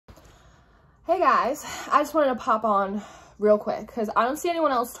Hey guys, I just wanted to pop on real quick because I don't see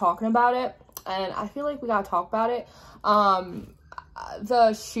anyone else talking about it, and I feel like we gotta talk about it.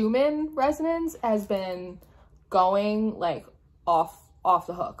 The Schumann resonance has been going like off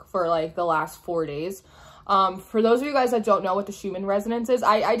the hook for like the last 4 days. For those of you guys that don't know what the Schumann resonance is,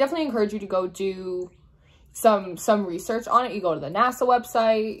 I definitely encourage you to go do some research on it. You go to the NASA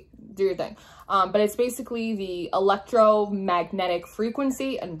website, do your thing. But it's basically the electromagnetic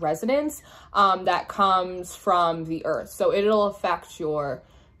frequency and resonance that comes from the earth. So it'll affect your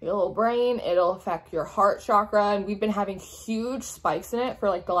little brain, it'll affect your heart chakra, and we've been having huge spikes in it for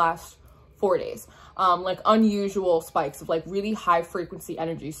like the last 4 days. Like unusual spikes of like really high frequency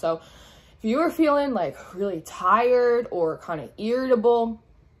energy. So if you are feeling like really tired or kind of irritable,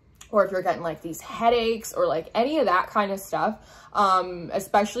 or if you're getting like these headaches or like any of that kind of stuff,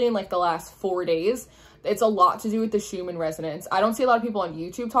 especially in like the last 4 days, it's a lot to do with the Schumann resonance. I don't see a lot of people on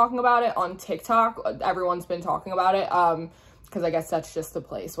YouTube talking about it. On TikTok, everyone's been talking about it, because I guess that's just the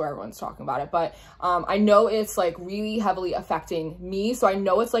place where everyone's talking about it. But I know it's like really heavily affecting me, so I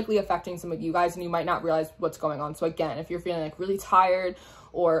know it's likely affecting some of you guys, and you might not realize what's going on. So again, if you're feeling like really tired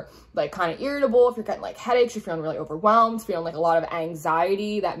or like kind of irritable, if you're getting like headaches, you're feeling really overwhelmed, feeling like a lot of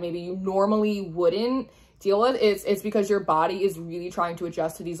anxiety that maybe you normally wouldn't deal with, it's because your body is really trying to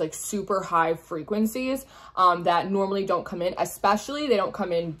adjust to these like super high frequencies that normally don't come in. Especially they don't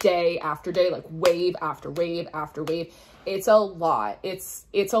come in day after day, like wave after wave after wave. It's a lot. It's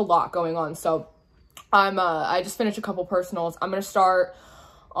a lot going on. So I just finished a couple personals. I'm gonna start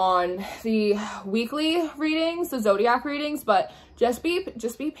on the weekly readings, the zodiac readings, but just be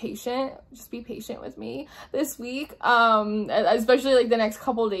patient. Just be patient with me this week, especially like the next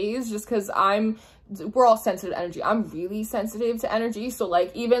couple days, just because we're all sensitive to energy. I'm really sensitive to energy. So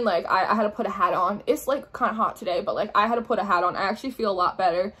like even like I had to put a hat on. It's like kind of hot today, but like I had to put a hat on. I actually feel a lot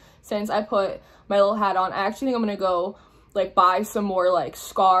better since I put my little hat on. I actually think I'm gonna go like buy some more like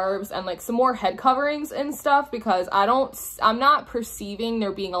scarves and like some more head coverings and stuff, because I'm not perceiving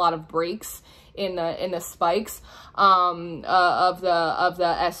there being a lot of breaks in the spikes of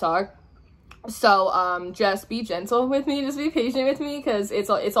the SR. So just be gentle with me, just be patient with me, because it's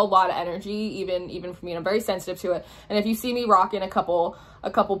a lot of energy, even for me, and I'm very sensitive to it. And if you see me rocking a couple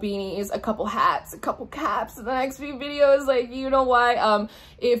beanies, a couple hats, a couple caps in the next few videos, like, you know why.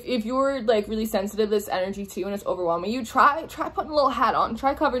 If you're like really sensitive to this energy too and it's overwhelming you, try putting a little hat on,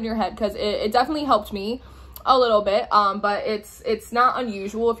 try covering your head, because it definitely helped me a little bit. But it's not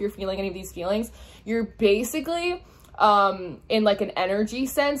unusual if you're feeling any of these feelings. You're basically in like an energy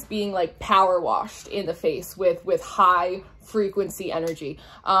sense being like power washed in the face with high frequency energy.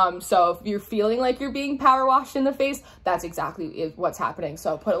 So if you're feeling like you're being power washed in the face, that's exactly what's happening.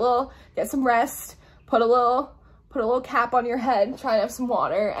 So get some rest, put a little cap on your head, try to have some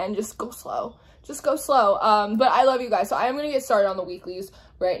water, and just go slow. Just go slow. But I love you guys. So I am going to get started on the weeklies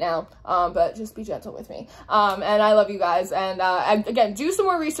right now. But just be gentle with me. And I love you guys. And again, do some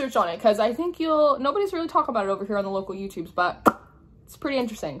more research on it, because I think nobody's really talking about it over here on the local YouTubes, but it's pretty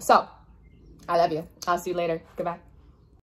interesting. So I love you. I'll see you later. Goodbye.